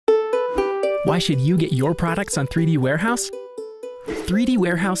Why should you get your products on 3D Warehouse? 3D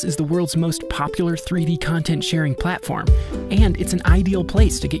Warehouse is the world's most popular 3D content sharing platform, and it's an ideal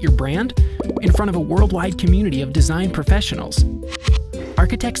place to get your brand in front of a worldwide community of design professionals.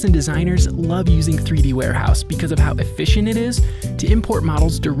 Architects and designers love using 3D Warehouse because of how efficient it is to import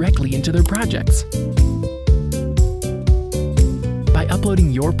models directly into their projects. By uploading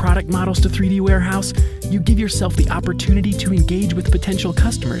your product models to 3D Warehouse, you give yourself the opportunity to engage with potential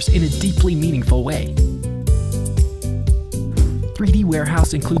customers in a deeply meaningful way. 3D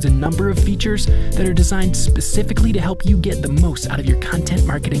Warehouse includes a number of features that are designed specifically to help you get the most out of your content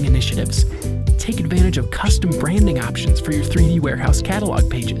marketing initiatives. Take advantage of custom branding options for your 3D Warehouse catalog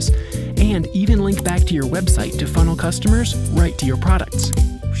pages, and even link back to your website to funnel customers right to your products.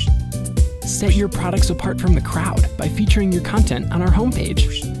 Set your products apart from the crowd by featuring your content on our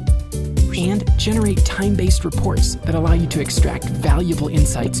homepage. And generate time-based reports that allow you to extract valuable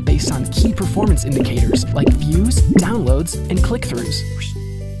insights based on key performance indicators like views, downloads, and click-throughs.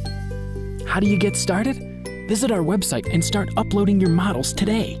 How do you get started? Visit our website and start uploading your models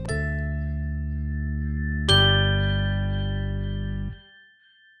today.